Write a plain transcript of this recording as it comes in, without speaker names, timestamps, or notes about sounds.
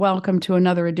Welcome to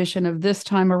another edition of This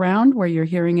Time Around, where you're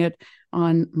hearing it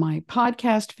on my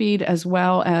podcast feed, as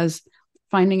well as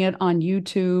finding it on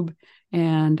YouTube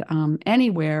and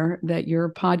anywhere that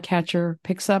your podcatcher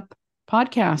picks up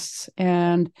podcasts.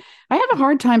 And I have a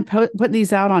hard time putting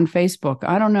these out on Facebook.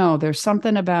 I don't know. There's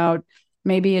something about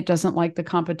maybe it doesn't like the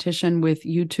competition with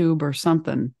YouTube or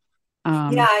something.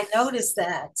 Yeah, I noticed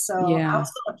that. So I Yeah.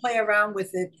 was going to play around with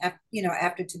it,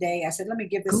 after today. I said, let me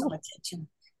give this some Cool. attention.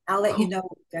 I'll let you Cool. know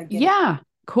if I get it. Yeah,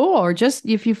 cool. Or just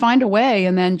if you find a way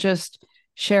and then just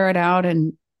share it out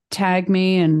and tag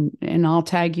me and I'll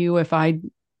tag you if I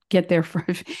get there for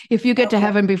if you get to Okay.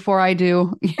 heaven before I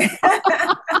do.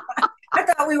 I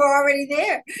thought we were already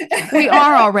there. We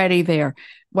are already there.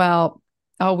 Well,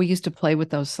 oh, we used to play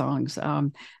with those songs.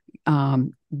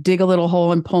 Dig a little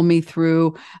hole and pull me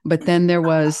through. But then there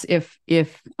was if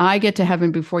I get to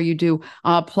heaven before you do,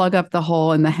 I'll plug up the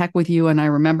hole and the heck with you. And I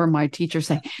remember my teacher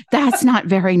saying, "That's not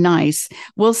very nice.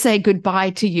 We'll say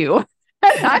goodbye to you."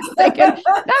 And I'm thinking,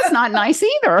 that's not nice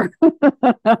either.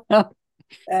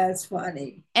 That's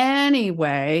funny.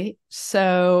 Anyway,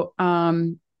 so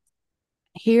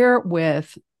here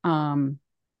with I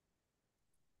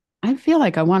feel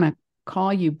like I want to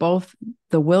call you both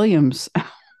the Williams.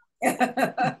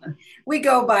 We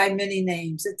go by many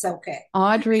names. It's okay.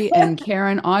 Audrey and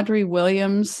Karen, Audrey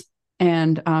Williams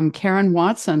and Karen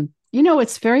Watson. You know,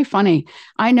 it's very funny.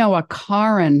 I know a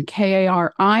Karen,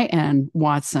 Karin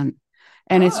Watson,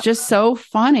 and it's Oh, just so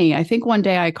funny. I think one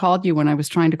day I called you when I was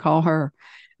trying to call her.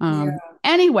 yeah.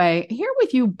 Anyway, here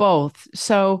with you both.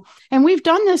 So, and we've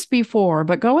done this before,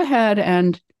 but go ahead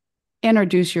and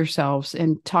introduce yourselves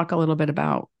and talk a little bit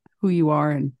about who you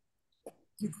are and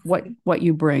what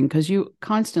you bring, because you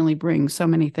constantly bring so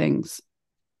many things.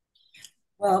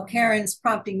 Well, Karen's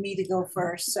prompting me to go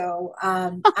first. So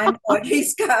I'm Audrey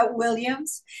Scott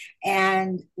Williams.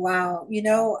 And wow,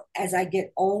 as I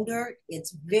get older,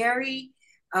 it's very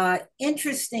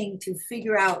interesting to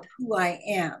figure out who I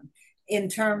am in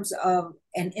terms of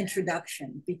an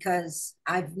introduction because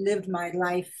I've lived my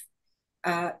life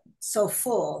so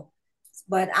full.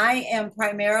 But I am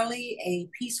primarily a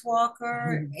peace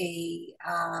walker, a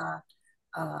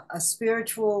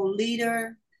spiritual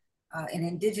leader, an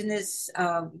indigenous,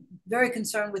 very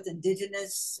concerned with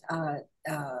indigenous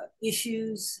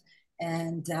issues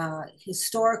and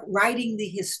writing the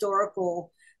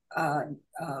historical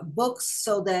books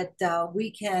so that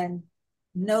we can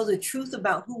know the truth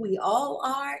about who we all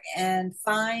are and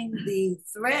find the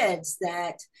threads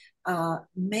that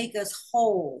make us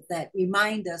whole, that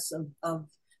remind us of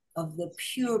the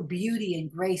pure beauty and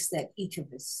grace that each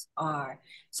of us are.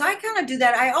 So I kind of do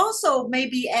that. I also may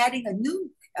be adding a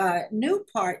new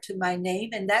part to my name,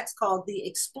 and that's called the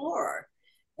Explorer,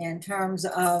 in terms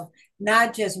of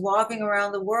not just walking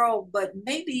around the world, but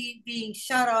maybe being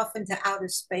shot off into outer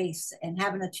space and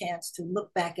having a chance to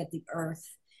look back at the earth.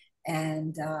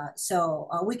 And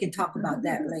we can talk about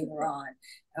that later on.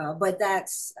 But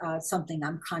that's something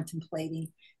I'm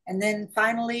contemplating. And then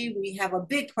finally, we have a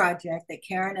big project that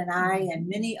Karen and I and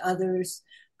many others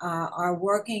are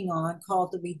working on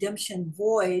called the Redemption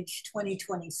Voyage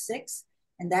 2026.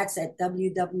 And that's at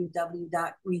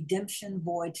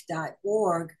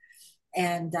www.redemptionvoyage.org.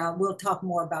 And we'll talk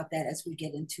more about that as we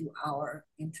get into our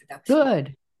introduction.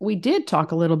 Good. We did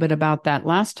talk a little bit about that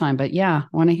last time, but yeah, I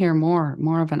want to hear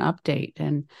more of an update.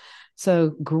 And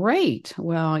so great.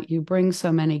 Well, you bring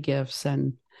so many gifts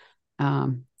and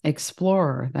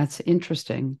explorer. That's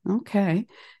interesting. Okay.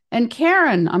 And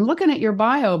Karen, I'm looking at your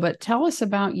bio, but tell us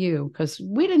about you because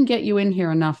we didn't get you in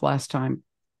here enough last time.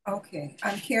 Okay,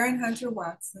 I'm Karen Hunter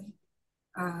Watson.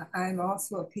 I'm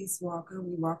also a peace walker.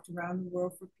 We walked around the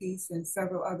world for peace and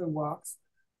several other walks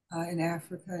in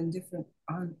Africa and different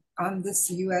on this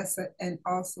U.S. and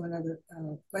also in other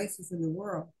places in the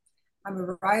world. I'm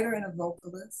a writer and a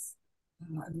vocalist.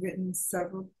 I've written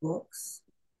several books.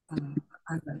 I've,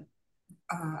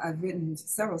 I've written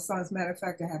several songs. Matter of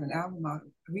fact, I have an album out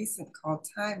recent called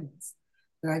Timeless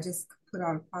that I just put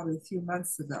out probably a few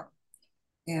months ago.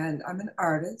 And I'm an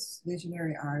artist,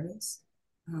 visionary artist.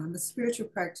 I'm a spiritual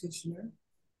practitioner,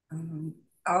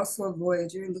 also a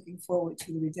voyager, looking forward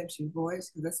to the Redemption Voyage,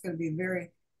 because that's going to be a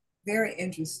very, very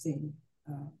interesting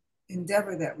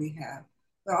endeavor that we have.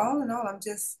 But all in all, I'm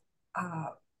just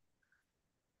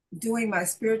doing my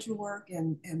spiritual work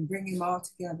and bringing them all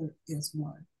together as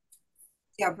one.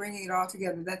 Yeah, bringing it all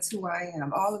together. That's who I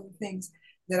am. All of the things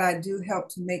that I do help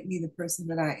to make me the person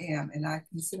that I am. And I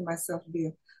consider myself to be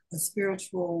a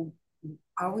spiritual,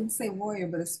 I wouldn't say warrior,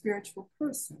 but a spiritual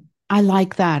person. I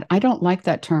like that. I don't like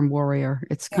that term warrior.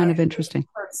 It's Yeah, kind of a spiritual interesting.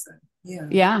 person. Yeah.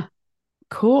 Yeah.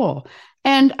 Cool.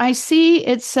 And I see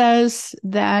it says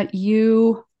that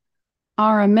you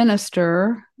are a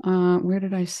minister. Where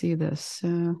did I see this?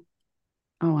 I'm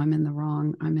in the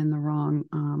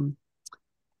wrong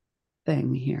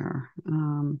thing here.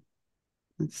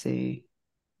 Let's see.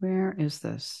 Where is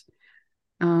this?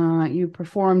 You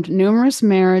performed numerous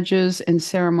marriages and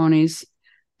ceremonies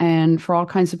and for all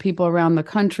kinds of people around the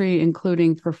country,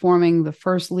 including performing the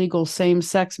first legal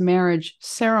same-sex marriage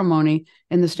ceremony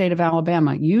in the state of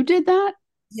Alabama. You did that?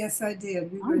 Yes, I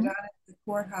did. We were down at the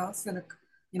courthouse in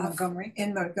Montgomery,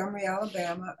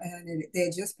 Alabama, and they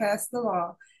had just passed the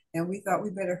law, and we thought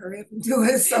we better hurry up and do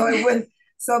it so it wouldn't.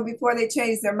 So before they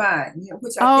changed their mind,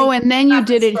 which I think. And then you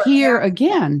did it here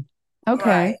again.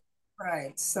 Okay.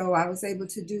 Right. So I was able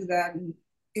to do that, and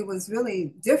it was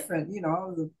really different.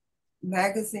 All the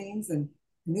magazines and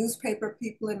newspaper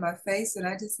people in my face, and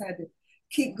I just had to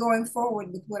keep going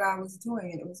forward with what I was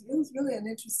doing, and it was really an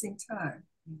interesting time.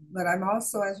 But I'm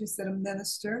also, as you said, a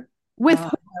minister.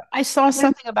 I saw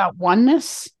something about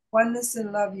Oneness. Oneness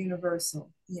and Love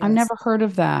Universal. Yes. I've never heard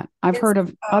of that. I've heard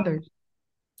of others.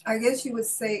 I guess you would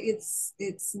say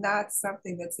it's not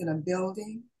something that's in a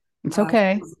building. It's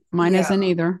okay. Mine isn't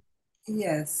either.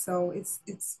 Yes. So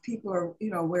it's people are,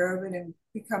 aware of it, and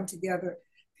we come together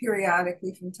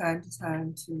periodically from time to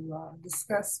time to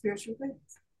discuss spiritual things.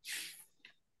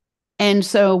 And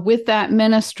so with that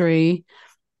ministry,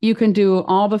 you can do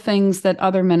all the things that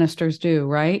other ministers do,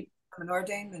 right? I'm an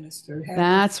ordained minister.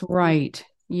 That's right.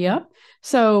 Yep.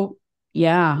 So,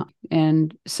 yeah.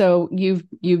 And so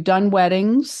you've done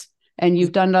weddings and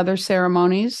you've done other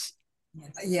ceremonies.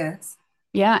 Yes.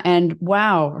 Yeah. And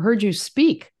wow, heard you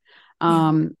speak.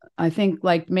 I think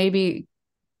like maybe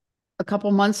a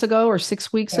couple months ago or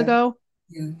 6 weeks ago.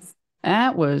 Yes.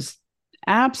 That was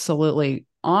absolutely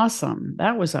awesome.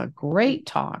 That was a great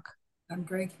talk. I'm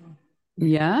grateful.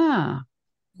 Yeah.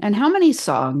 And how many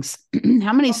songs?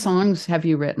 How many songs have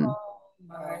you written? Oh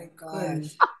my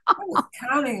gosh. I was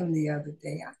counting them the other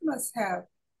day. I must have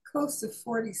close to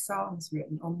 40 songs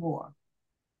written or more.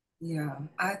 Yeah.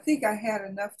 I think I had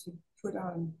enough to put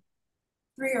on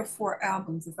 3 or 4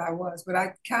 albums if I was, but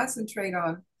I concentrate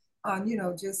on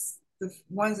just the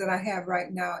ones that I have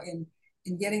right now in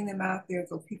getting them out there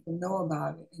so people know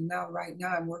about it. And right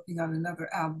now I'm working on another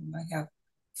album. I have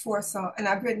 4 songs, and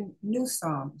I've written new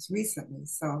songs recently.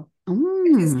 So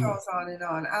it just goes on and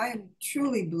on. I am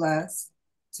truly blessed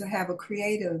to have a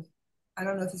creative, I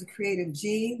don't know if it's a creative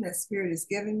gene that Spirit has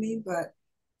given me, but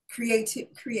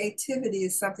creativity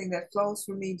is something that flows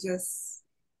for me just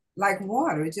like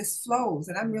water. It just flows.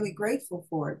 And I'm really grateful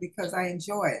for it because I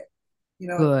enjoy it.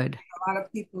 Good. A lot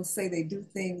of people say they do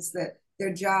things that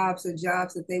their jobs are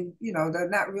jobs that they, they're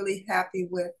not really happy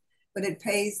with, but it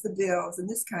pays the bills and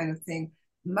this kind of thing.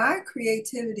 My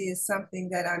creativity is something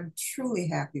that I'm truly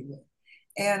happy with.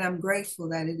 And I'm grateful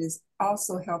that it is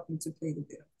also helping to pay the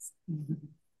bills.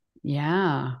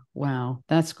 Yeah. Wow.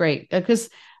 That's great. Because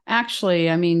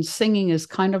actually, I mean, singing is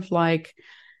kind of like,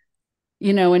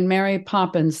 in Mary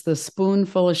Poppins, the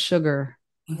spoonful of sugar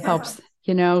helps,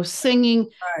 singing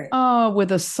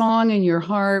with a song in your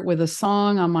heart, with a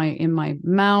song in my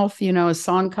mouth, a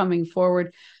song coming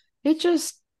forward. It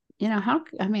just,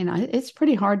 it's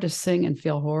pretty hard to sing and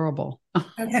feel horrible.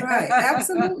 That's right.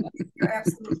 Absolutely. You're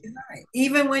absolutely right.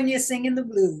 Even when you're singing the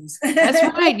blues.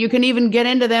 That's right. You can even get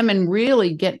into them and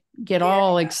really get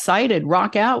all excited,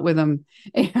 rock out with them.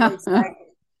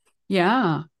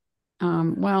 Yeah.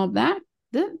 Well, that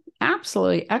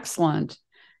absolutely excellent.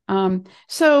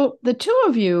 So the two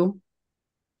of you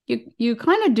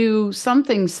kind of do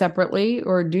something separately,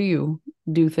 or do you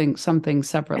do something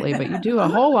separately, but you do a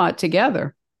whole lot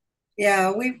together.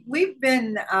 Yeah, we've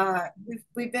been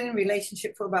in a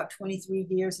relationship for about 23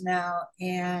 years now,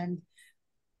 and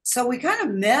so we kind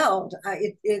of meld.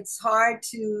 It's hard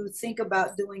to think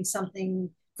about doing something,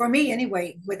 for me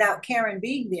anyway, without Karen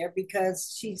being there,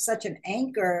 because she's such an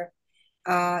anchor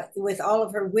with all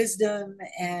of her wisdom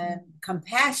and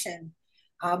compassion.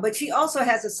 But she also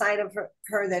has a side of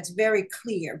her that's very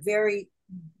clear, very,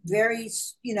 very,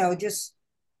 just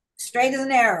straight as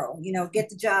an arrow, get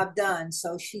the job done.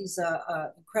 So she's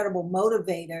a incredible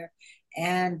motivator,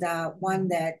 and one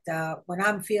that when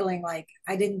I'm feeling like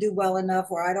I didn't do well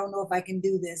enough, or I don't know if I can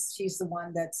do this, she's the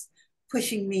one that's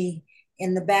pushing me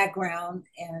in the background.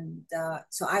 And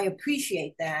so I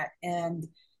appreciate that. And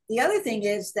the other thing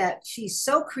is that she's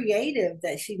so creative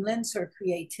that she lends her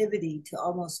creativity to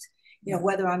almost,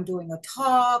 whether I'm doing a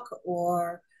talk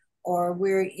or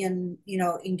we're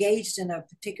engaged in a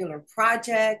particular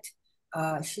project.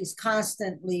 She's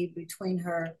constantly between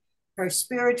her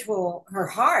her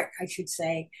heart, I should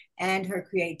say, and her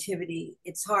creativity,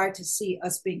 it's hard to see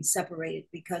us being separated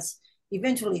because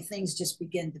eventually things just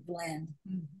begin to blend.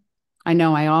 I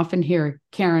know I often hear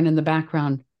Karen in the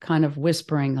background kind of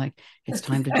whispering, like, it's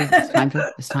time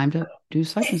to do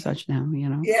such and such now, you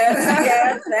know?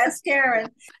 Yeah, that's Karen.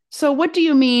 So what do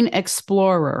you mean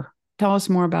explorer? Tell us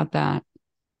more about that.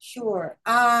 Sure.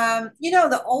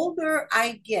 The older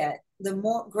I get, the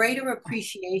more greater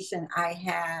appreciation I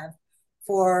have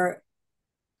for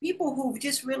people who've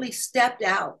just really stepped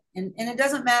out, and it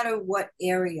doesn't matter what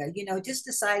area, just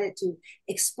decided to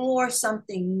explore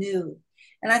something new.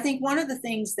 And I think one of the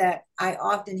things that I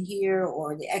often hear,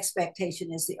 or the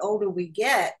expectation, is the older we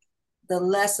get, the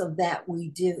less of that we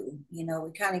do. We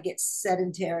kind of get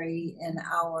sedentary in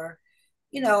our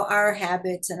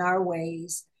habits and our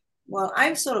ways. Well,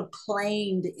 I've sort of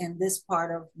claimed in this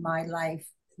part of my life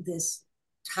this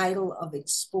title of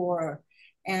explorer.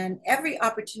 And every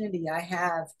opportunity I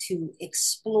have to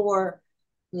explore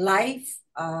life,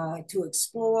 to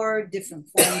explore different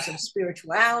forms of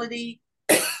spirituality,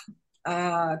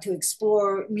 to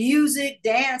explore music,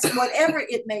 dance, whatever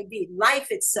it may be, life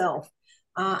itself,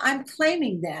 I'm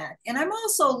claiming that. And I'm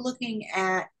also looking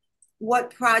at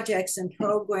what projects and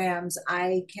programs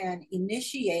I can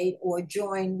initiate or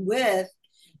join with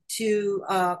to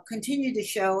continue to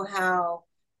show how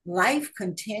life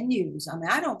continues. I mean,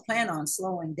 I don't plan on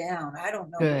slowing down. I don't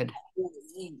know Good. what that really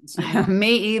means.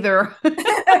 Me either.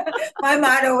 My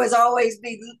motto has always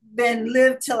been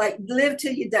live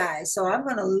till you die. So I'm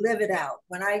going to live it out.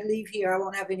 When I leave here, I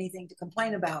won't have anything to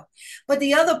complain about. But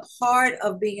the other part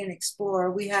of being an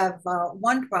explorer, we have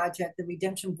one project, the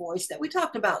Redemption Voice, that we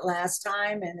talked about last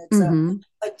time. And it's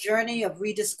a journey of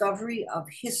rediscovery of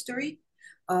history,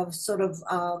 of sort of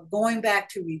going back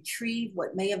to retrieve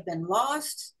what may have been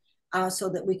lost, so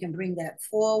that we can bring that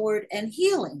forward, and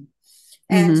healing.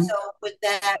 And so with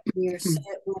that,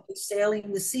 we'll be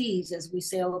sailing the seas as we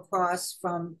sail across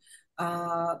from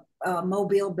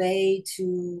Mobile Bay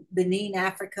to Benin,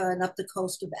 Africa, and up the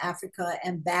coast of Africa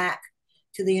and back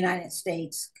to the United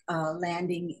States,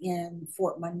 landing in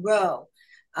Fort Monroe.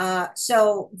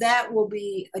 So that will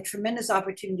be a tremendous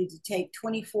opportunity to take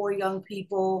 24 young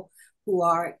people who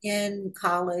are in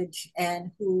college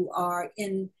and who are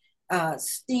in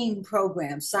STEAM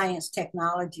programs, science,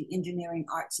 technology, engineering,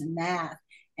 arts, and math,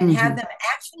 and have them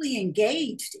actually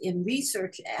engaged in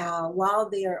research while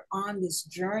they're on this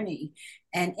journey,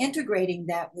 and integrating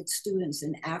that with students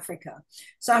in Africa.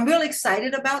 So I'm really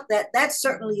excited about that. That's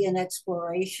certainly an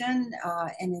exploration,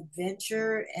 an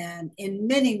adventure, and in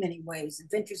many, many ways,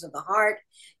 adventures of the heart,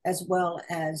 as well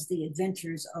as the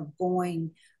adventures of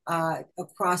going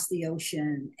across the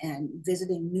ocean and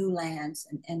visiting new lands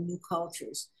and new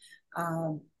cultures.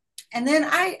 And then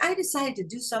I decided to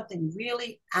do something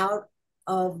really out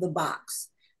of the box.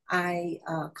 I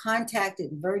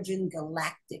contacted Virgin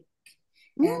Galactic,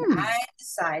 and I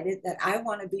decided that I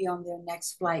want to be on their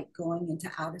next flight going into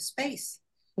outer space.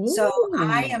 Ooh. So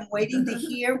I am waiting to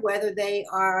hear whether they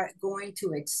are going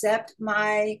to accept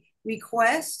my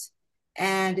request.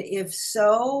 And if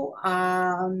so,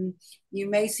 you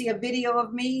may see a video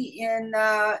of me in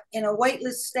a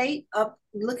weightless state, up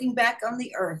looking back on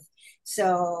the Earth.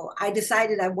 So I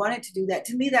decided I wanted to do that.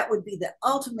 To me, that would be the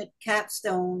ultimate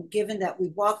capstone, given that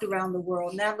we've walked around the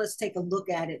world. Now let's take a look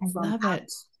at it from outer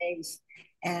space.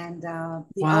 And the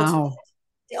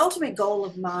ultimate goal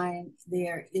of mine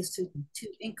there is to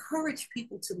encourage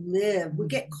people to live. We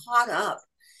get caught up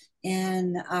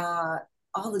in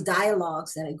all the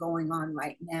dialogues that are going on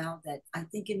right now, that I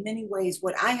think in many ways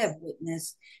what I have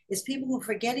witnessed is people who are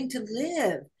forgetting to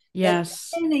live.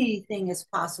 Yes. Anything is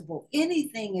possible.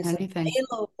 Anything is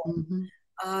available.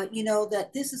 That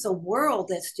this is a world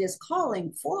that's just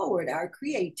calling forward our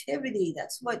creativity.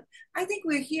 That's what I think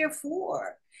we're here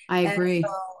for. I agree.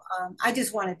 So, I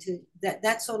just wanted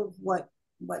that's sort of what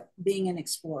being an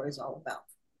explorer is all about.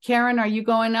 Karen, are you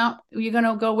going out? Are you going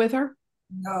to go with her?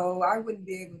 No, I wouldn't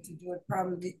be able to do it,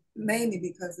 probably mainly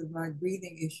because of my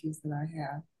breathing issues that I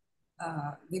have.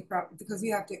 Because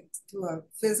you have to do a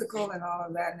physical and all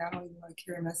of that, and I don't even want to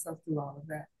carry myself through all of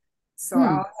that. So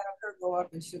I'll have her go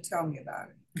up and she'll tell me about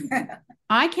it.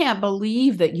 I can't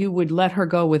believe that you would let her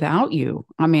go without you.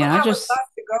 I mean, I just would love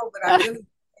to go, but I really think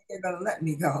they're going to let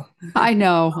me go. I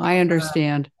know. I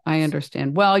understand.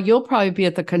 Well, you'll probably be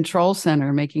at the control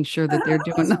center making sure that they're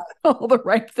doing all the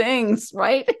right things,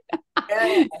 right?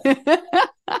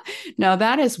 No,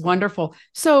 that is wonderful.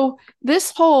 So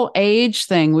this whole age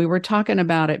thing, we were talking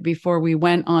about it before we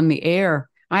went on the air.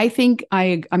 I think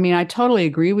I totally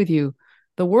agree with you.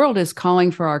 The world is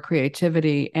calling for our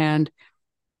creativity, and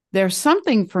there's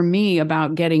something for me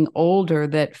about getting older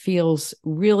that feels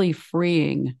really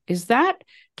freeing. Is that,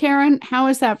 Karen, how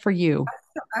is that for you?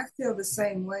 I feel the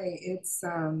same way.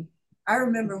 I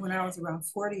remember when I was around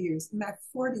 40 years, my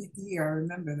 40th year, I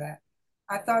remember that.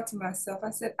 I thought to myself, I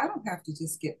said, I don't have to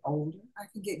just get older, I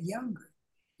can get younger.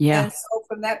 Yeah. And so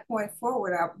from that point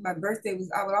forward, my birthday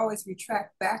was, I would always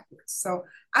retract backwards. So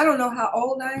I don't know how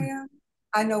old I am.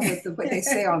 I know what they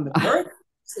say on the birth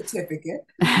certificate,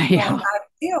 but Yeah. I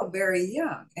feel very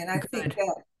young. And I think Good.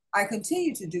 that I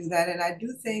continue to do that. And I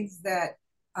do things that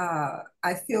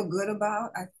I feel good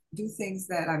about. I do things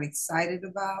that I'm excited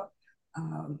about,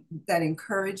 that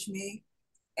encourage me.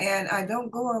 And I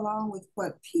don't go along with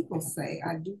what people say.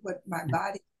 I do what my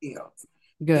body feels.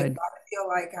 If Good. I feel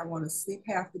like I want to sleep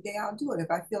half the day, I'll do it. If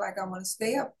I feel like I want to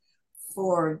stay up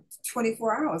for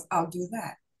 24 hours, I'll do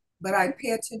that. But I pay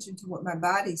attention to what my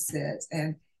body says,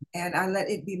 and I let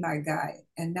it be my guide,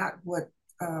 and not what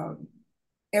um,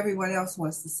 everyone else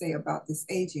wants to say about this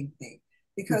aging thing.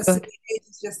 Because to Good. me, age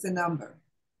is just a number.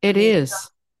 I It mean, is.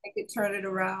 I could turn it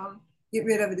around, get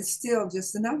rid of it. It's still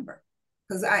just a number.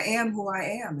 Because I am who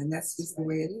I am, and that's just the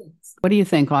way it is. What do you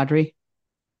think, Audrey?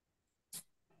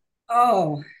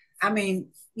 Oh, I mean,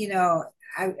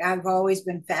 I've always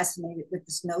been fascinated with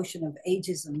this notion of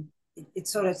ageism. It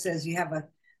sort of says you have a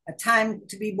time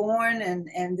to be born and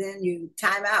then you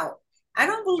time out. I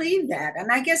don't believe that.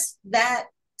 And I guess that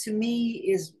to me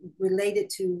is related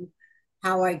to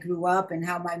how I grew up and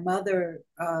how my mother,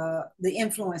 the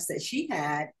influence that she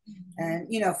had. And,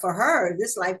 for her,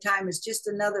 this lifetime is just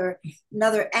another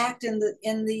act in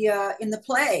the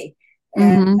play.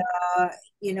 And Mm-hmm. uh,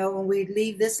 when we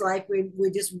leave this life,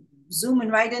 we're just zooming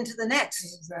right into the next,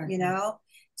 Exactly.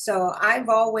 So I've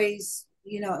always,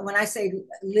 when I say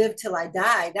live till I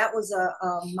die, that was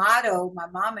a motto my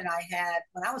mom and I had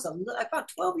when I was about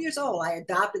 12 years old. I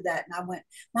adopted that and I went,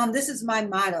 Mom, this is my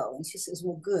motto. And she says,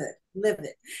 well, good, live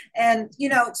it. And,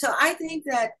 so I think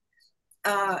that,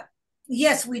 uh,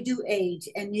 yes, we do age.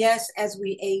 And yes, as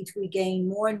we age, we gain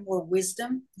more and more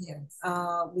wisdom. Yes.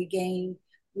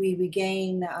 We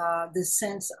regain the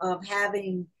sense of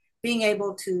being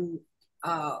able to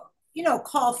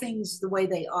call things the way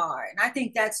they are, and I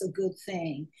think that's a good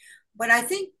thing. But I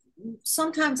think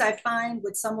sometimes I find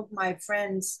with some of my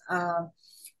friends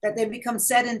that they become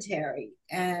sedentary,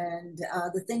 and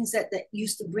the things that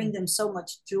used to bring them so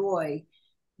much joy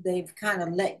they've kind of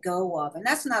let go of. And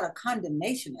that's not a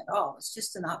condemnation at all. It's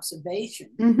just an observation.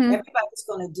 Mm-hmm. Everybody's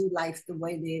going to do life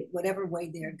whatever way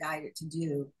they're guided to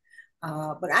do.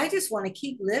 But I just want to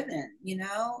keep living,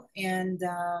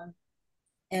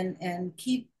 and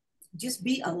keep just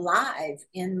be alive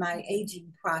in my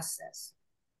aging process.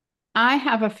 I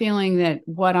have a feeling that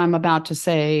what I'm about to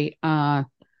say, I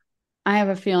have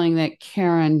a feeling that,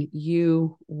 Karen,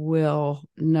 you will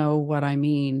know what I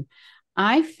mean.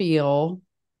 I feel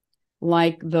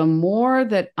like the more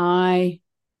that I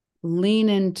lean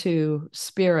into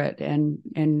spirit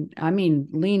and I mean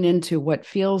lean into what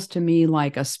feels to me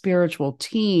like a spiritual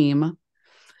team,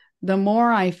 the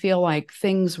more I feel like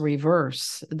things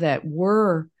reverse that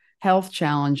were health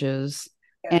challenges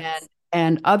and Yes.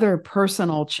 and other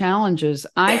personal challenges.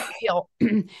 I feel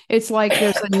it's like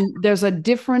there's a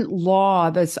different law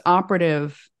that's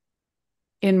operative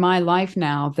in my life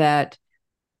now, that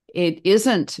it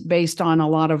isn't based on a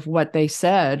lot of what they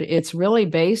said. It's really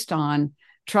based on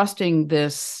trusting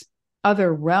this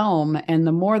other realm. And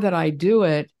the more that I do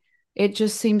it, it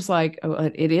just seems like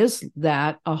it is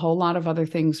that a whole lot of other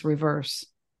things reverse.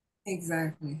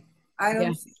 Exactly. I Yeah,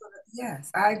 don't feel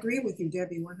yes, I agree with you,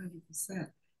 Debbie, 100%.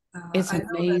 it's I know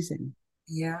that, amazing.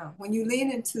 yeah, when you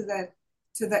lean into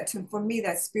for me,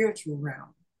 that spiritual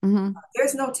realm, Mm-hmm.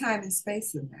 there's no time and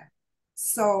space in that.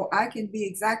 So I can be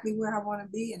exactly where I want to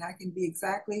be, and I can be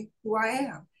exactly who I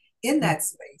am in that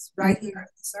space right here on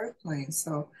this earth plane.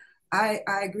 So I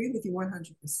agree with you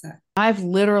 100%. I've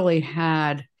literally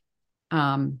had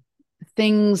um,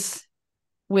 things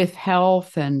with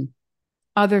health and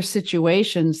other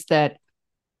situations that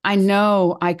I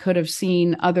know I could have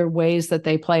seen other ways that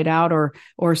they played out,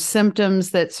 or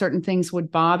symptoms that certain things would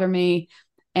bother me.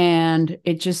 And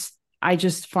I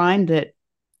just find that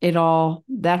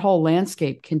that whole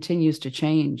landscape continues to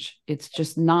change. It's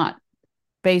just not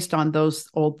based on those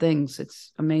old things.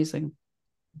 It's amazing.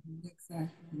 Exactly.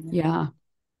 Yeah. Yeah.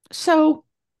 So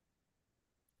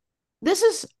this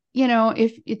is,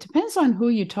 if it depends on who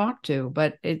you talk to,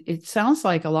 but it sounds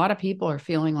like a lot of people are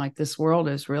feeling like this world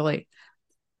is really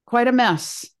quite a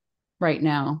mess right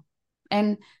now.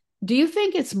 And do you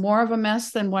think it's more of a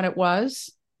mess than what it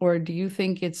was? Or do you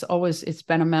think it's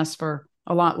been a mess for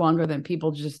a lot longer than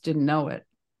people just didn't know it?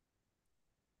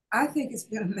 I think it's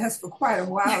been a mess for quite a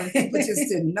while, and people just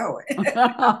didn't know it. I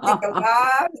think a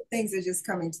lot of things are just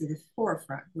coming to the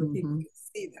forefront where people can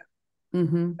see them.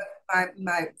 Mm-hmm.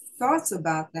 My thoughts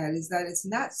about that is that it's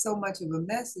not so much of a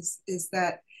mess, is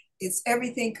that it's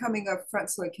everything coming up front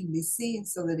so it can be seen,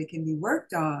 so that it can be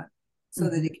worked on, so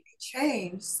that it can be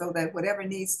changed, so that whatever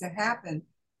needs to happen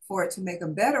for it to make a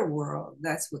better world,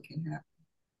 that's what can happen.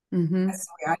 Mm-hmm. That's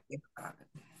the way I think about it.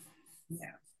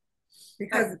 Yeah.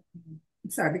 Because,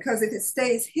 because if it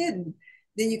stays hidden,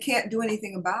 then you can't do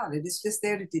anything about it. It's just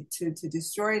there to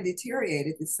destroy and deteriorate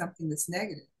if it's something that's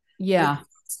negative. Yeah. But if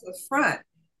it's to the front,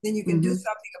 then you can do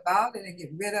something about it and get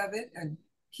rid of it and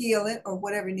heal it or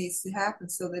whatever needs to happen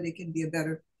so that it can be a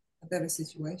better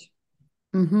situation.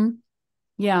 Mm-hmm.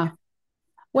 Yeah.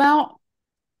 Well,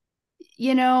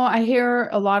 I hear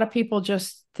a lot of people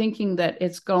just thinking that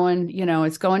it's going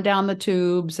down the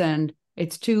tubes and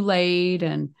it's too late,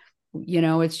 and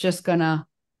it's just gonna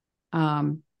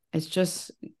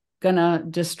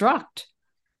destruct.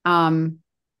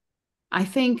 I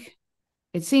think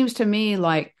it seems to me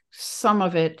like some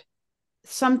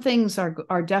things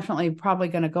are definitely probably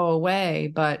going to go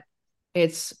away, but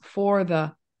it's for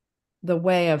the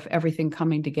way of everything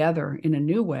coming together in a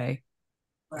new way.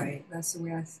 Right. That's the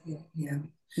way I see it. Yeah.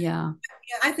 Yeah.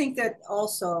 Yeah, I think that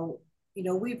also,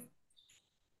 we've,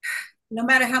 no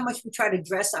matter how much we try to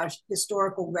dress our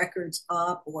historical records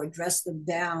up or dress them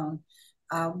down,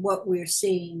 what we're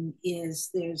seeing is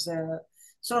there's a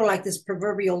sort of like this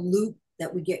proverbial loop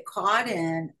that we get caught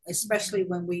in, especially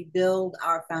when we build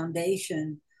our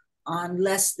foundation on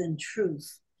less than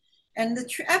truth. And the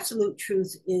absolute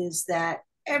truth is that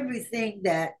everything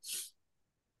that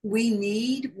we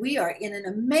need, we are in an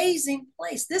amazing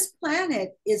place. This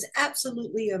planet is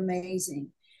absolutely amazing.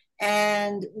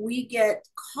 And we get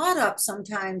caught up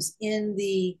sometimes in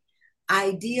the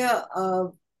idea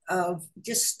of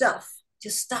just stuff,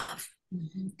 just stuff.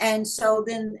 Mm-hmm. And so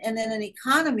then an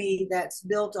economy that's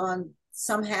built on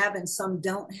some have and some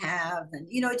don't have. And,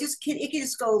 it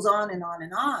just goes on and on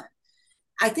and on.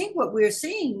 I think what we're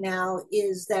seeing now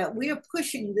is that we're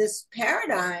pushing this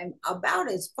paradigm about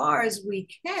as far as we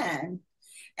can.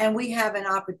 And we have an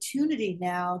opportunity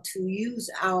now to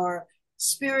use our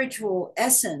spiritual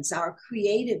essence, our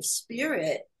creative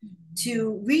spirit,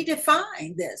 to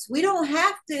redefine this. We don't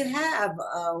have to have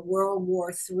World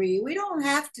War III. We don't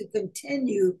have to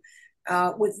continue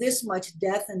with this much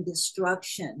death and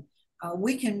destruction.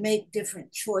 We can make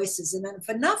different choices. And if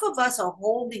enough of us are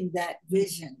holding that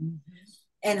vision,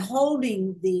 and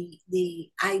holding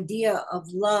the idea of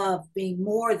love being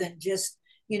more than just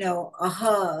a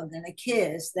hug and a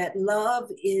kiss, that love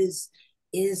is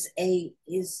a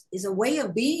way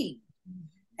of being.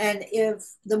 And if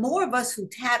the more of us who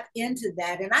tap into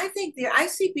that, and I think I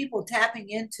see people tapping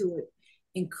into it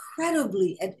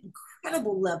at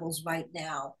incredible levels right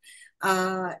now.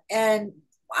 And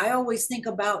I always think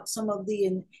about some of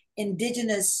the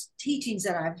indigenous teachings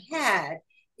that I've had,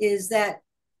 is that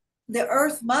the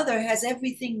Earth Mother has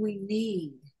everything we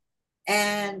need.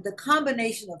 And the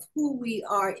combination of who we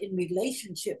are in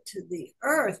relationship to the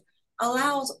earth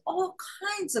allows all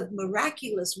kinds of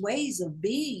miraculous ways of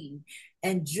being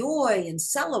and joy and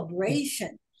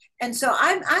celebration. And so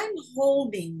I'm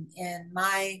holding in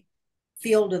my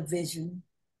field of vision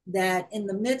that in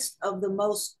the midst of the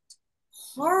most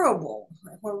horrible,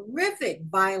 horrific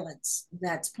violence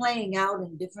that's playing out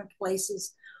in different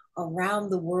places around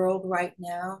the world right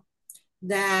now,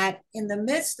 that in the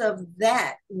midst of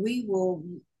that, we will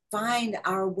find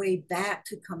our way back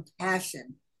to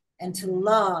compassion and to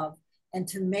love and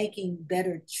to making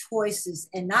better choices,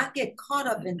 and not get caught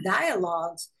up in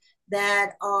dialogues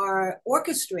that are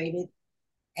orchestrated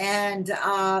and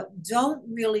don't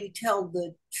really tell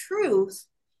the truth.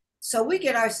 So we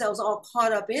get ourselves all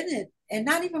caught up in it and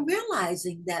not even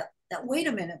realizing that wait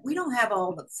a minute, we don't have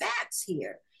all the facts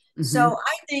here. Mm-hmm. So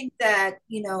I think that,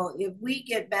 if we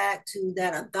get back to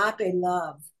that agape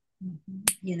love,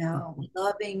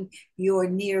 loving your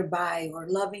nearby or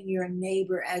loving your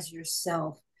neighbor as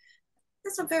yourself,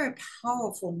 that's a very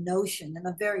powerful notion and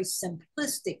a very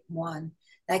simplistic one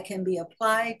that can be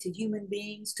applied to human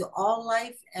beings, to all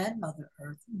life and Mother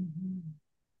Earth. Mm-hmm.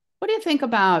 What do you think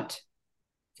about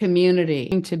community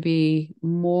to be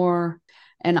more?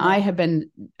 And I have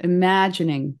been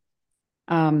imagining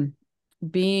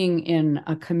being in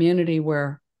a community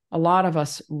where a lot of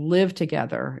us live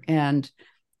together, and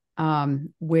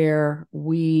where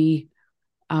we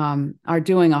are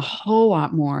doing a whole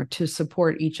lot more to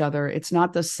support each other. It's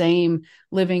not the same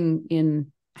living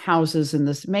in houses in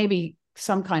this, maybe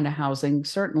some kind of housing,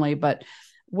 certainly, but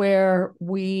where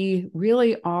we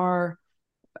really are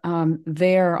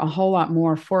there a whole lot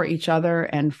more for each other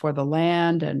and for the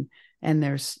land, and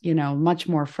there's, you know, much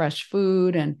more fresh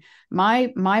food. And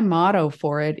my motto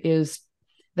for it is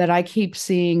that I keep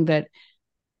seeing that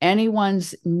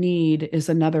anyone's need is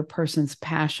another person's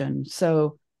passion.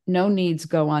 So no needs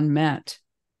go unmet.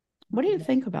 What do you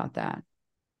think about that?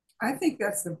 I think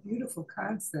that's a beautiful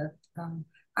concept.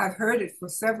 I've heard it for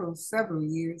several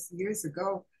years. Years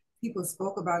ago, people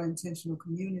spoke about intentional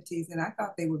communities, and I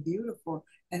thought they were beautiful.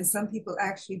 And some people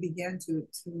actually began to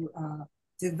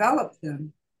develop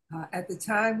them. At the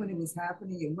time when it was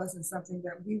happening, it wasn't something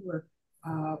that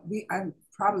I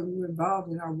probably were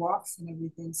involved in our walks and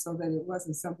everything, so that it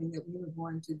wasn't something that we were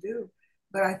going to do.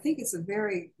 But I think it's a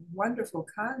very wonderful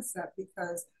concept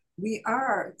because we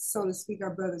are, so to speak,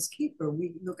 our brother's keeper.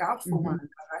 We look out for one another.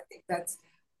 I think that's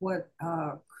what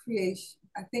creation,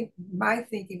 I think my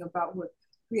thinking about what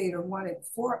Creator wanted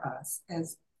for us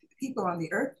as people on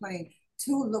the earth plane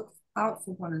to look out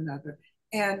for one another.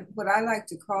 And what I like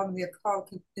to call them, they're called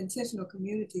intentional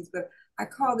communities, but I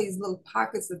call these little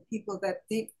pockets of people that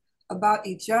think about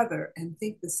each other and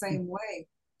think the same way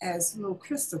as little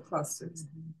crystal clusters,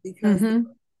 because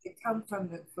they come from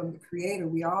the Creator.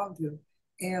 We all do.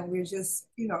 And we're just,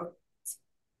 you know,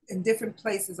 in different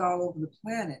places all over the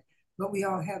planet, but we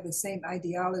all have the same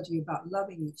ideology about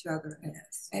loving each other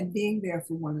and being there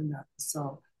for one another.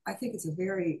 So I think it's a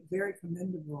very, very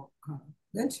commendable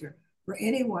venture for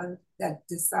anyone that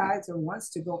decides or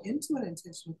wants to go into an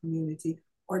intentional community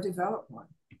or develop one.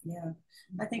 Yeah.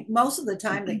 I think most of the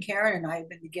time that Karen and I have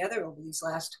been together over these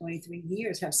last 23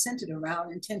 years have centered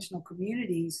around intentional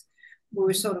communities.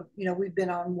 We're sort of, you know, we've been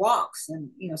on walks and,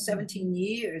 you know, 17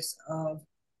 years of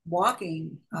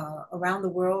walking around the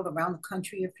world, around the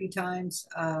country a few times.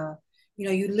 You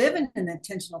know, you live in an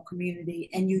intentional community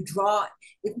and you draw.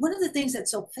 One of the things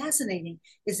that's so fascinating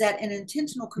is that an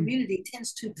intentional community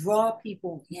tends to draw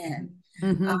people in.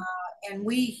 And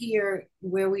we here,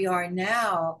 where we are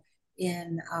now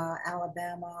in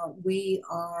Alabama, we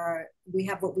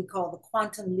have what we call the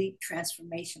Quantum Leap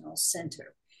Transformational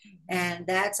Center. And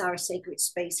that's our sacred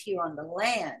space here on the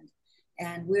land.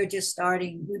 And we're just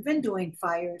starting, we've been doing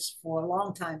fires for a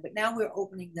long time, but now we're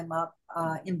opening them up,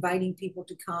 inviting people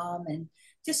to come and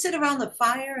just sit around the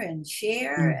fire and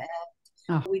share.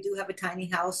 And we do have a tiny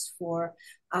house for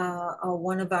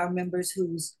one of our members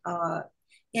who's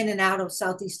in and out of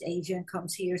Southeast Asia and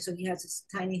comes here. So he has this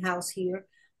tiny house here.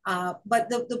 But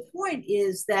the point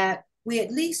is that we at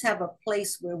least have a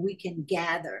place where we can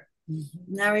gather.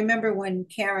 Now, I remember when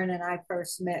Karen and I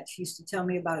first met, she used to tell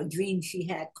me about a dream she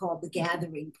had called the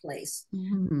Gathering Place.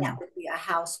 That would be a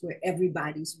house where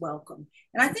everybody's welcome.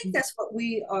 And I think that's what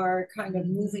we are kind of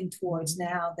moving towards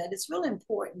now, that it's really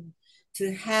important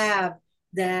to have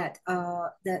that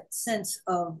sense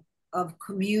of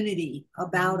community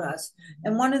about us.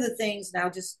 And one of the things, and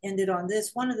I'll just end it on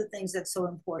this, one of the things that's so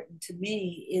important to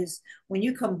me is when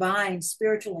you combine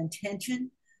spiritual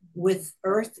intention with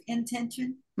earth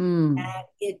intention, and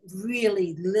it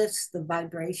really lifts the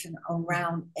vibration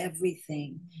around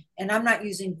everything. And I'm not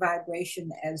using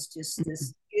vibration as just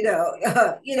this,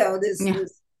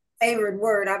 this favorite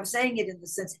word. I'm saying it in the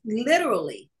sense,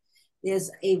 literally, there's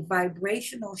a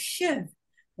vibrational shift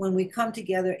when we come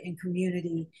together in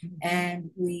community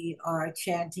and we are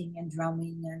chanting and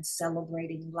drumming and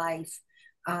celebrating life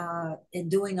and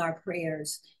doing our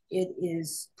prayers. It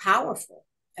is powerful.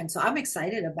 And so I'm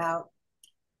excited about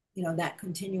that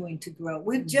continuing to grow.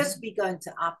 We've just begun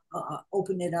to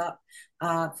open it up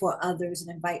for others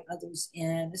and invite others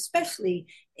in, especially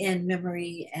in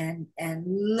memory and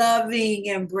loving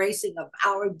embracing of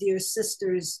our dear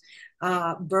sister's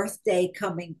birthday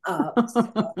coming up.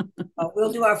 So,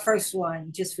 we'll do our first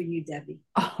one just for you, Debbie.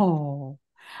 Oh,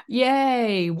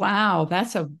 yay. Wow.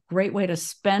 That's a great way to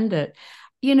spend it.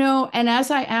 And as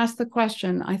I asked the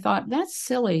question, I thought that's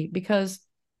silly because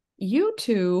you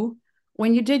two,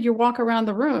 when you did your walk around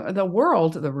the room, we do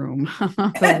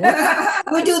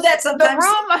that sometimes.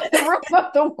 The room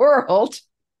of the world.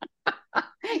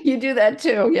 You do that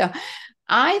too. Yeah.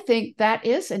 I think that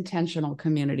is intentional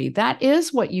community. That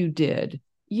is what you did.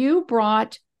 You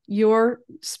brought your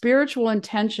spiritual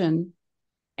intention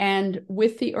and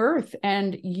with the earth,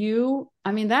 and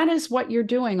that is what you're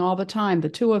doing all the time, the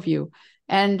two of you.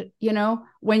 And,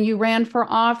 when you ran for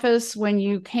office, when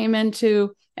you came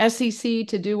into SEC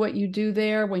to do what you do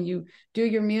there, when you do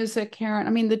your music,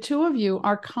 Karen, the two of you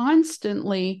are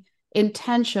constantly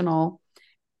intentional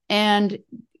and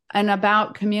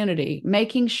about community,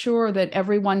 making sure that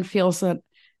everyone feels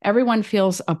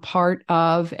a part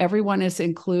of, everyone is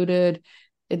included,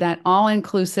 that all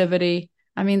inclusivity.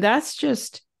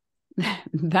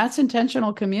 That's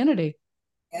intentional community.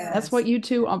 That's what you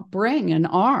two bring and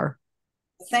are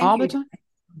Thank all you. the time.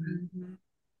 Mm-hmm.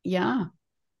 Yeah.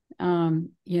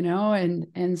 You know,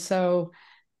 and so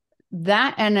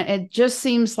that, and it just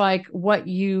seems like what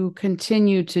you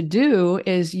continue to do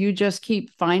is you just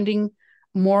keep finding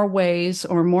more ways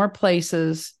or more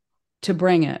places to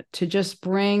bring it, to just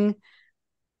bring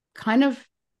kind of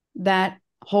that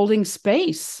holding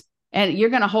space. And you're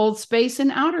going to hold space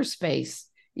in outer space.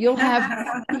 You'll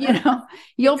have, you know,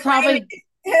 you'll probably,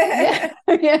 yeah,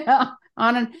 yeah,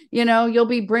 on an, you know, you'll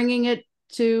be bringing it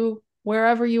to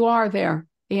wherever you are there,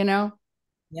 you know.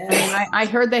 Yes. I mean, I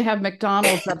heard they have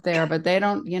McDonald's up there, but they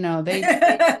don't, you know, they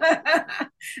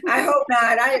I hope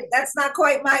not. That's not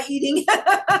quite my eating.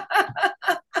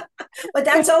 But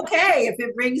that's okay if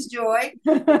it brings joy.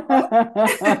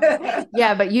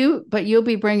 Yeah, but you'll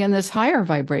be bringing this higher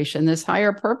vibration, this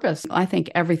higher purpose. I think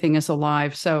everything is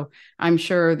alive. So I'm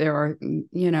sure there are,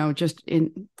 you know, just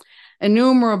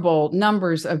innumerable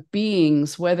numbers of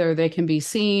beings, whether they can be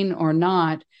seen or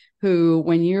not, who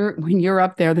when you're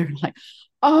up there, they're like,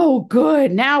 oh,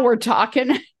 good. Now we're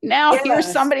talking. Now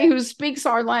here's somebody who speaks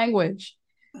our language.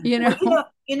 You know? Well,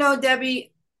 you know,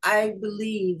 Debbie, I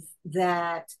believe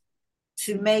that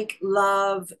to make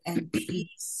love and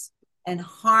peace and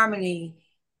harmony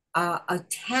a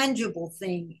tangible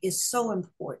thing is so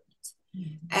important.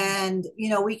 Mm-hmm. And you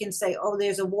know, we can say, "Oh,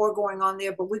 there's a war going on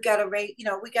there," but we got to you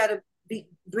know, we got to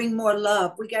bring more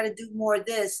love. We got to do more of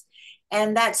this,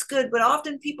 and that's good. But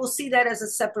often people see that as a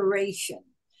separation.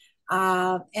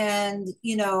 And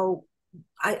you know,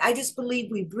 I just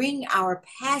believe we bring our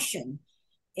passion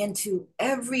into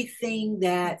everything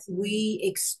that we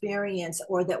experience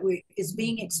or that is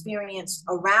being experienced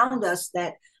around us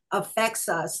that affects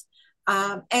us,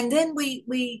 and then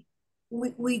we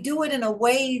do it in a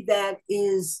way that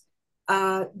is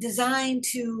designed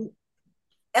to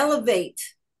elevate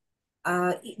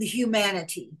the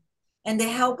humanity and to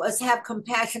help us have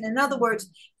compassion. In other words,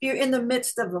 if you're in the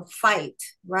midst of a fight,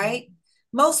 right?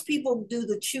 Most people do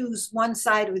the choose one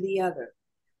side or the other.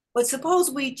 But suppose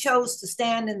we chose to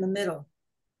stand in the middle.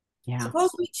 Yeah.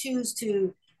 Suppose we choose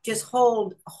to just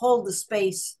hold the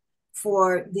space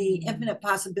for the infinite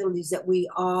possibilities that we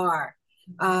are,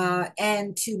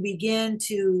 and to begin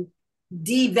to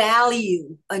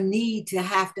devalue a need to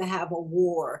have a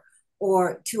war,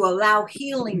 or to allow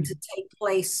healing to take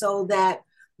place so that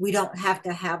we don't have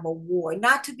to have a war.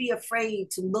 Not to be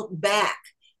afraid to look back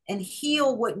and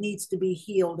heal what needs to be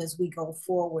healed as we go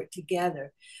forward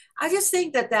together. I just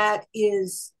think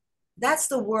that's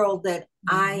the world that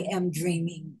I am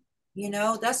dreaming. You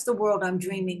know, that's the world I'm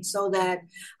dreaming, so that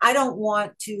I don't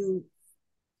want to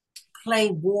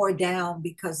play war down,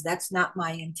 because that's not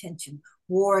my intention.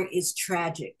 War is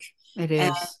tragic. It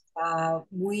is. And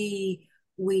we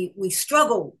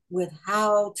struggle with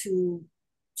how to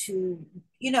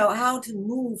you know, how to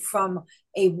move from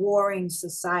a warring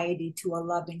society to a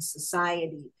loving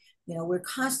society. You know, we're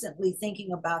constantly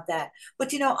thinking about that.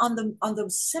 But you know, on the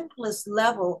simplest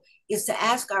level is to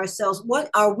ask ourselves,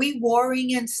 what are we warring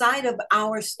inside of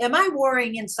am I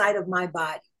warring inside of my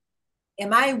body?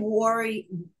 Am I warring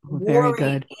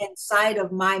inside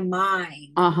of my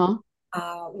mind? Uh-huh.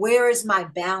 Where is my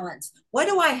balance? What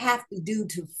do I have to do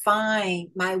to find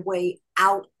my way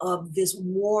out of this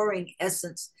warring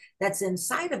essence that's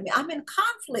inside of me? I'm in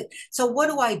conflict. So what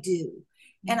do I do?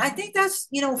 And I think that's,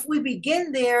 you know, if we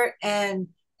begin there and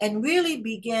really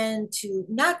begin to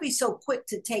not be so quick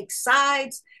to take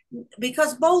sides,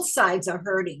 because both sides are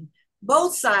hurting.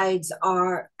 Both sides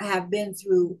have been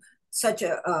through such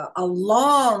a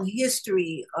long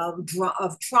history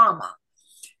of trauma.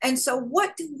 And so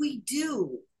what do we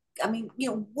do? I mean, you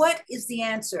know, what is the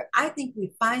answer? I think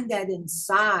we find that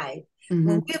inside. Mm-hmm.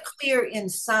 When we're clear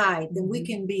inside, then we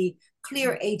can be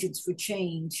clear agents for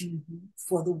change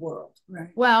for the world. Right.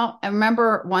 Well, I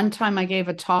remember one time I gave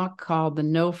a talk called the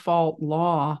No Fault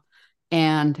Law.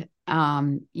 And,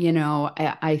 you know,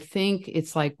 I think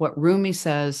it's like what Rumi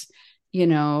says, you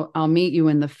know, I'll meet you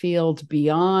in the field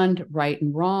beyond right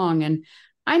and wrong. And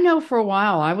I know for a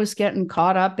while I was getting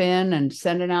caught up in and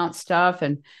sending out stuff,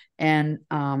 and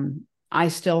I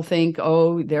still think,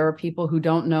 oh, there are people who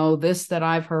don't know this that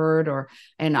I've heard,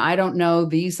 and I don't know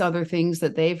these other things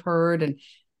that they've heard. And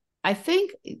I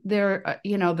think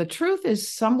you know, the truth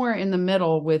is somewhere in the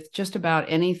middle with just about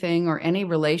anything or any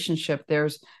relationship.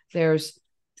 There's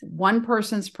one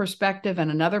person's perspective and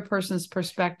another person's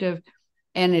perspective.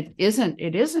 And it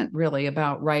isn't really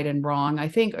about right and wrong. I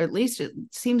think, or at least it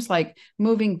seems like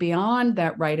moving beyond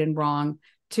that right and wrong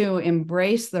to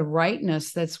embrace the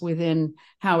rightness that's within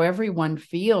how everyone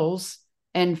feels,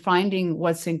 and finding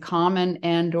what's in common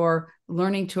and or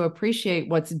learning to appreciate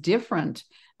what's different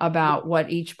about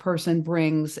what each person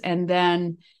brings, and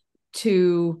then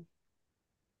to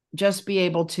just be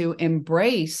able to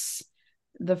embrace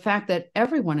the fact that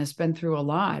everyone has been through a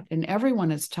lot, and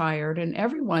everyone is tired, and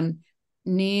everyone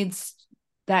needs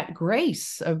that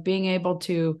grace of being able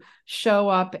to show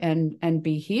up and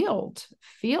be healed,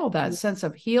 feel that sense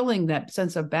of healing, that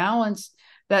sense of balance,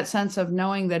 that sense of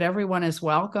knowing that everyone is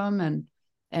welcome, and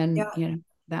Yeah. you know,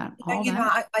 that all You know,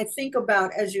 that. I think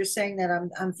about, as you're saying that,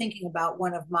 I'm thinking about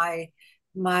one of my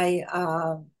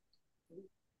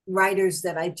writers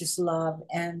that I just love,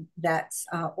 and that's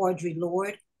Audre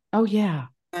Lorde. Oh yeah.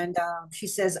 And she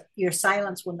says, "Your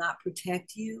silence will not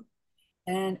protect you."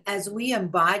 And as we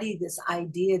embody this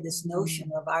idea, this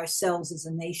notion of ourselves as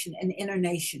a nation, an inner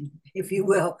nation, if you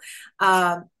will,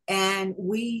 and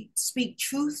we speak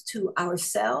truth to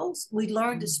ourselves, we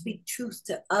learn to speak truth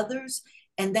to others,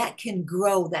 and that can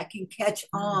grow, that can catch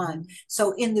on.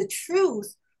 So, in the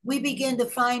truth, we begin to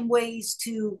find ways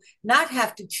to not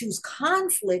have to choose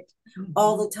conflict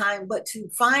all the time, but to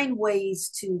find ways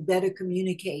to better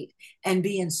communicate and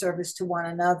be in service to one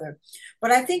another.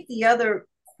 But I think the other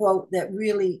quote that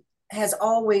really has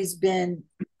always been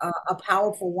a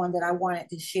powerful one that I wanted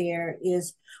to share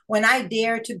is, "When I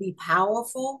dare to be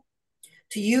powerful,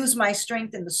 to use my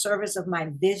strength in the service of my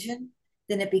vision,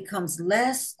 then it becomes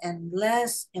less and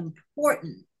less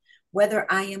important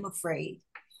whether I am afraid."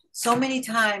 So many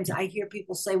times I hear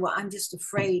people say, "Well, I'm just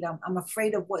afraid. I'm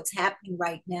afraid of what's happening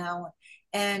right now."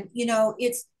 And, you know,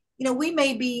 we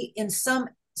may be in some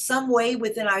way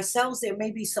within ourselves, there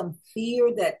may be some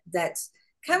fear that's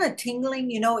kind of tingling,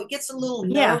 it gets a little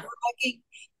nerve wracking.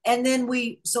 And then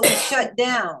we shut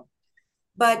down.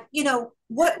 But,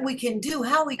 what we can do,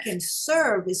 how we can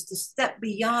serve, is to step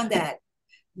beyond that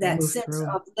sense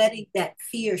of letting that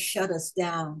fear shut us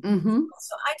down.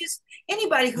 So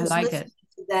anybody who's listening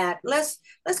to that, let's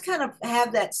kind of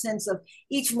have that sense of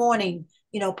each morning,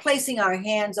 placing our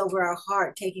hands over our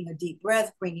heart, taking a deep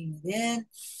breath, bringing it in.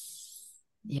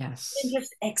 Yes. And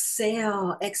just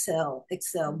exhale.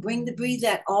 Breathe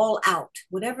that all out.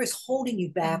 Whatever is holding you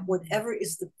back, whatever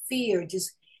is the fear,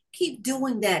 just keep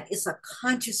doing that. It's a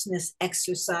consciousness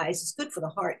exercise. It's good for the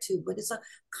heart too, but it's a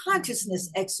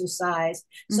consciousness exercise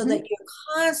so that you're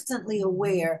constantly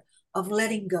aware of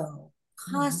letting go,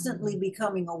 constantly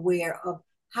becoming aware of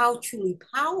how truly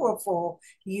powerful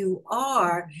you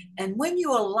are. And when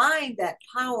you align that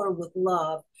power with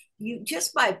love, you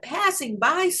just by passing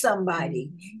by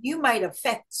somebody, you might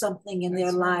affect something in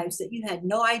their lives that you had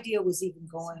no idea was even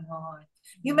going on.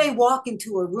 You may walk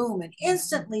into a room and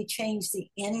instantly change the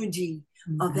energy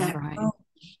of that room.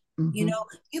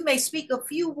 You may speak a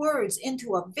few words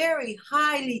into a very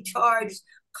highly charged,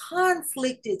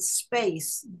 conflicted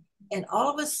space, and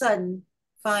all of a sudden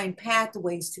find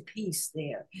pathways to peace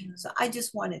there. So I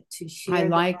just wanted to share. I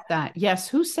like that. Yes.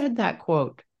 Who said that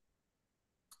quote?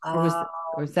 Or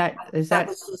is that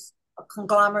was just a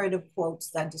conglomerate of quotes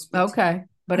that just okay,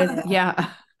 but it's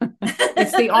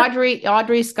the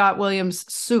Audrey Scott Williams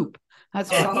soup. That's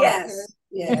what.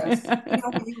 Yes.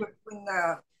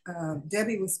 When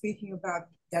Debbie was speaking about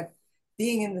that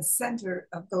being in the center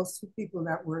of those two people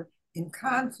that were in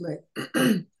conflict,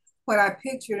 what I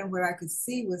pictured and what I could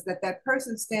see was that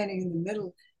person standing in the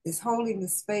middle is holding the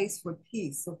space for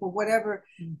peace. So for whatever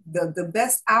the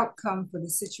best outcome for the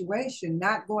situation,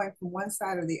 not going from one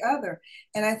side or the other.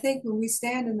 And I think when we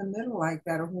stand in the middle like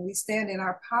that, or when we stand in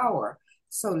our power,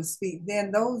 so to speak,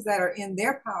 then those that are in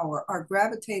their power are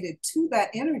gravitated to that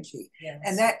energy. Yes.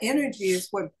 And that energy is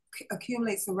what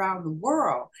accumulates around the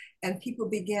world, and people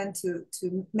begin to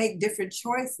make different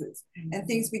choices, and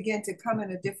things begin to come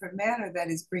in a different manner that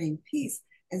is bringing peace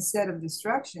instead of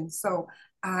destruction. So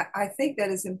I think that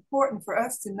it's important for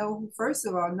us to know, first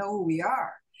of all, know who we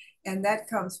are. And that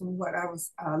comes from what I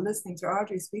was listening to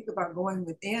Audrey speak about, going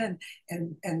within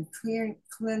and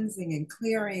cleansing and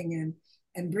clearing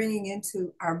and bringing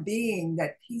into our being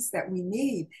that peace that we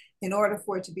need in order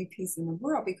for it to be peace in the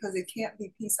world, because it can't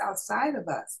be peace outside of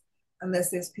us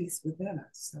unless there's peace within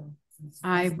us. So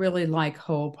I really like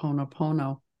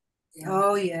Ho'oponopono. Yeah.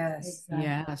 Oh, yes. Exactly.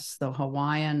 Yes, the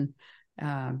Hawaiian,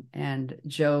 and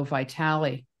Joe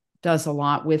Vitale does a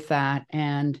lot with that.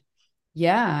 And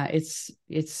yeah, it's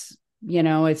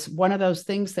one of those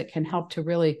things that can help to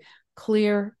really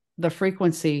clear the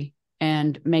frequency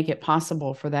and make it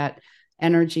possible for that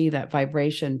energy, that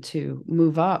vibration to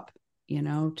move up,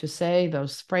 to say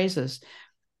those phrases.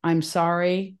 I'm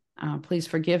sorry, please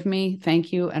forgive me,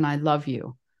 thank you, and I love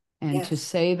you. And to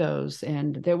say those.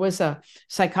 And there was a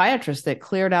psychiatrist that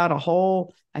cleared out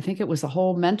I think it was a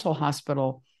whole mental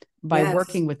hospital by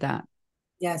working with that.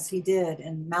 Yes, he did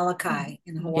in Malachi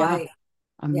in Yeah. Hawaii. Yes.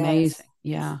 Amazing.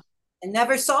 Yeah. And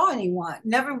never saw anyone,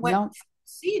 never went No, to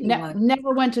see anyone.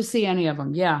 never went to see any of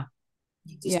them. Yeah.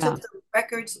 He just Yeah. took the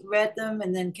records, read them,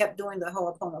 and then kept doing the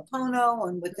Ho'oponopono.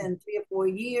 And within 3 or 4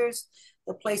 years,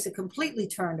 the place had completely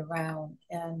turned around.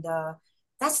 And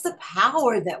that's the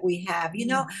power that we have. You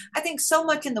know, I think so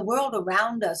much in the world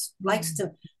around us likes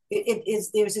to. It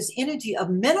is there's this energy of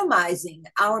minimizing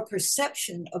our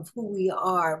perception of who we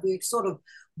are. We're sort of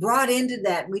brought into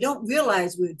that. We don't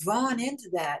realize we're drawn into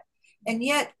that, and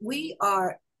yet we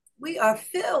are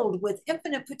filled with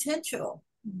infinite potential,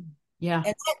 Yeah.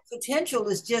 and that potential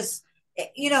is just,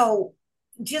 you know,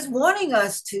 just wanting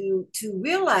us to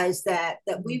realize that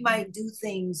we might do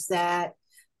things that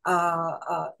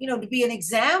to be an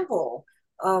example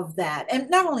of that. And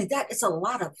not only that, it's a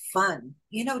lot of fun.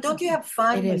 You know, don't you have It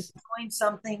fun when is. you're doing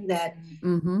something that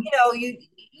Mm-hmm.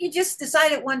 you just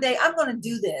decided one day I'm going to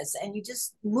do this, and you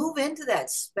just move into that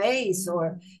space.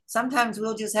 Or sometimes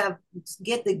we'll just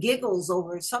get the giggles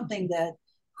over something that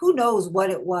who knows what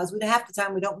it was. We half the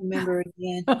time we don't remember it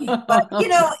again. But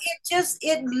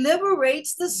it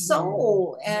liberates the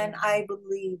soul, and I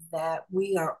believe that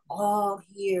we are all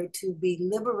here to be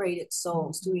liberated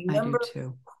souls, to I do remember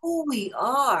too. who we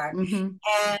are. Mm-hmm.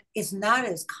 And it's not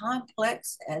as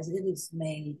complex as it is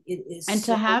made. It is And to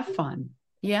so. have fun.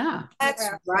 Yeah. That's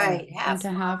Have right. fun. Have And to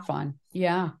fun. have fun.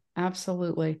 Yeah,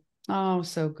 absolutely. Oh,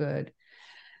 so good.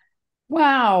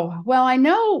 Wow. Well, I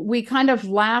know we kind of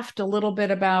laughed a little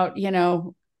bit about,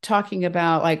 talking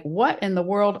about like what in the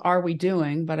world are we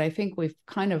doing? But I think we've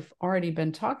kind of already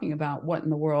been talking about what in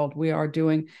the world we are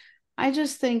doing. I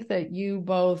just think that you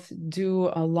both do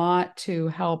a lot to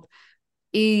help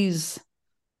ease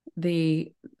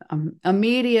the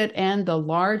immediate and the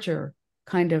larger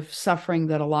kind of suffering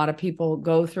that a lot of people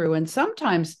go through. And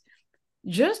sometimes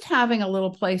just having a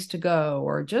little place to go,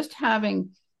 or just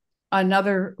having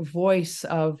another voice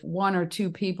of one or two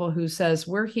people who says,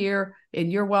 we're here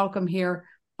and you're welcome here.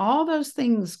 All those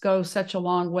things go such a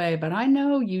long way. But I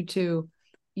know you two,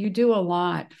 you do a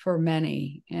lot for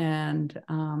many. And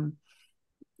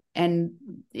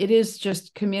it is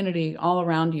just community all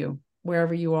around you,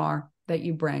 wherever you are, that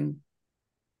you bring.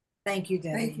 Thank you,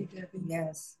 Debbie. Thank you, Debbie.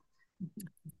 Yes.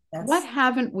 What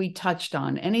haven't we touched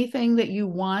on? Anything that you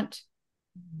want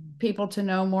people to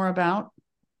know more about?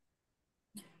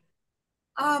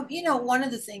 One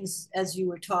of the things as you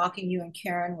were talking, you and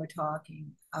Karen were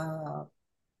talking,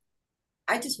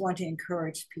 I just want to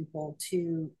encourage people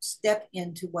to step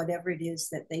into whatever it is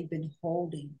that they've been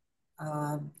holding,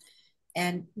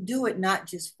 and do it not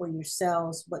just for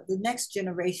yourselves, but the next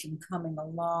generation coming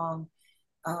along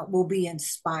will be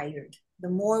inspired. The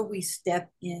more we step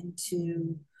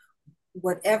into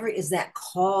whatever is that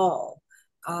call,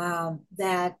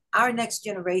 that our next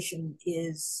generation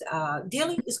is going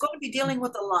to be dealing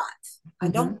with a lot. Mm-hmm. I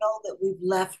don't know that we've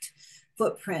left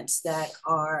footprints that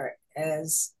are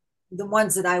as the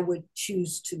ones that I would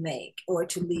choose to make or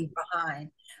to leave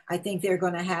behind. I think they're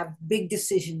going to have big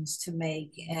decisions to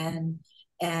make, and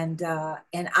I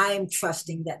am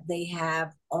trusting that they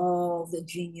have all the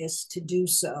genius to do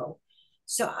so.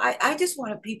 So I just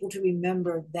wanted people to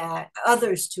remember that,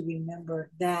 others to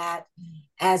remember that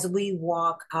as we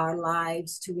walk our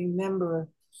lives, to remember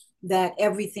that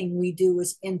everything we do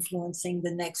is influencing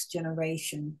the next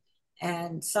generation.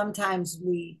 And sometimes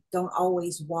we don't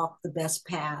always walk the best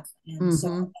path. And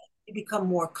so we become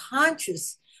more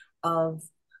conscious of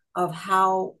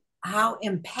how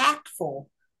impactful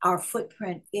our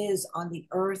footprint is on the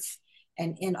earth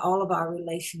and in all of our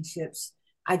relationships.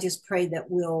 I just pray that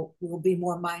we'll be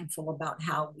more mindful about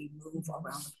how we move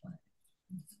around the planet.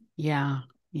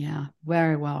 Yeah,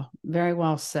 very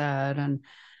well said. And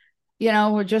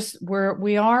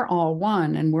we are all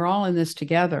one, and we're all in this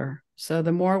together. So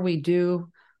the more we do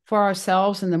for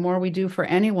ourselves and the more we do for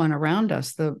anyone around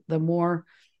us, the more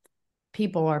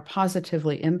people are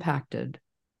positively impacted.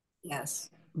 Yes.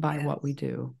 By what we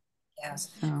do. Yes.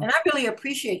 So. And I really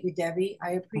appreciate you, Debbie.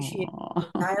 I appreciate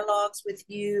dialogues with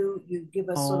you. You give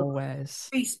us sort of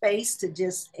free space to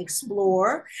just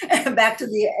explore. Back to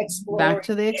the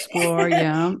explore.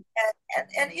 Yeah.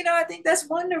 and I think that's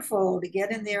wonderful to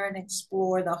get in there and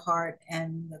explore the heart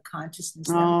and the consciousness.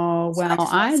 Oh, well,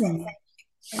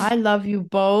 I love you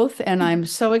both, and I'm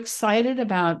so excited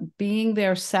about being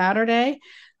there Saturday.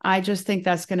 I just think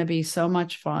that's going to be so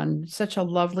much fun, such a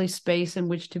lovely space in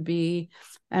which to be.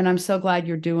 And I'm so glad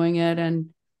you're doing it.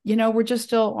 And, we're just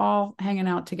still all hanging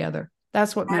out together.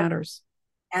 That's what matters.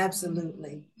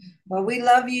 Absolutely. Well, we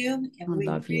love you. And we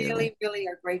really, really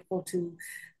are grateful to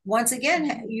once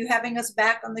again, you having us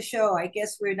back on the show. I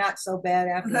guess we're not so bad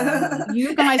after all.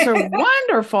 You guys are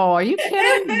wonderful. Are you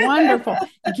kidding? Wonderful.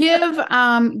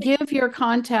 Give your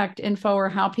contact info or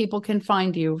how people can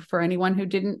find you for anyone who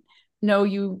didn't know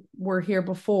you were here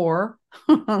before.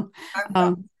 My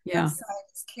Yeah.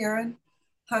 website is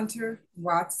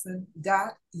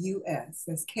KarenHunterWatson.us.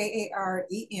 That's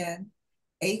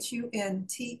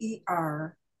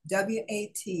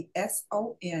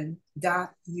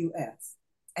KarenHunterWatson.us.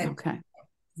 Okay.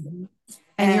 Mhm.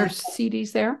 And your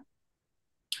CDs there?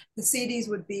 The CDs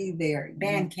would be there.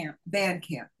 Bandcamp.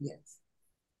 Bandcamp, yes.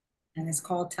 And it's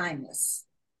called Timeless.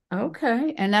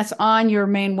 Okay. And that's on your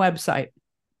main website.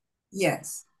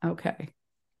 Yes. Okay.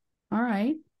 All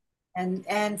right.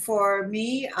 And for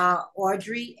me,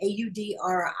 Audrey,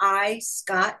 Audri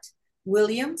Scott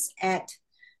Williams at,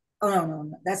 oh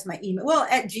no, that's my email. Well,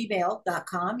 at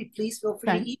gmail.com. Please feel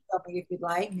free to email me if you'd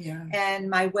like. Yeah. And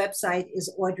my website is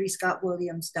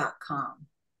audriscottwilliams.com.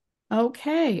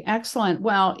 Okay, excellent.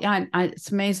 Well,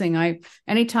 it's amazing.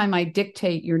 Anytime I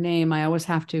dictate your name, I always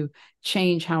have to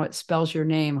change how it spells your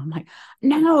name. I'm like,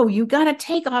 no, you got to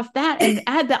take off that and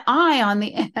add the I on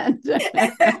the end.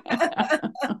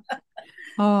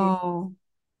 Oh,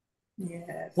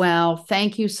 yes. Well,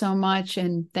 thank you so much.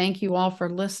 And thank you all for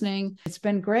listening. It's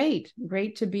been great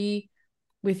to be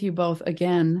with you both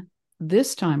again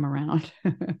this time around.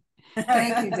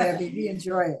 Thank you, Debbie. We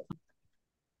enjoy it.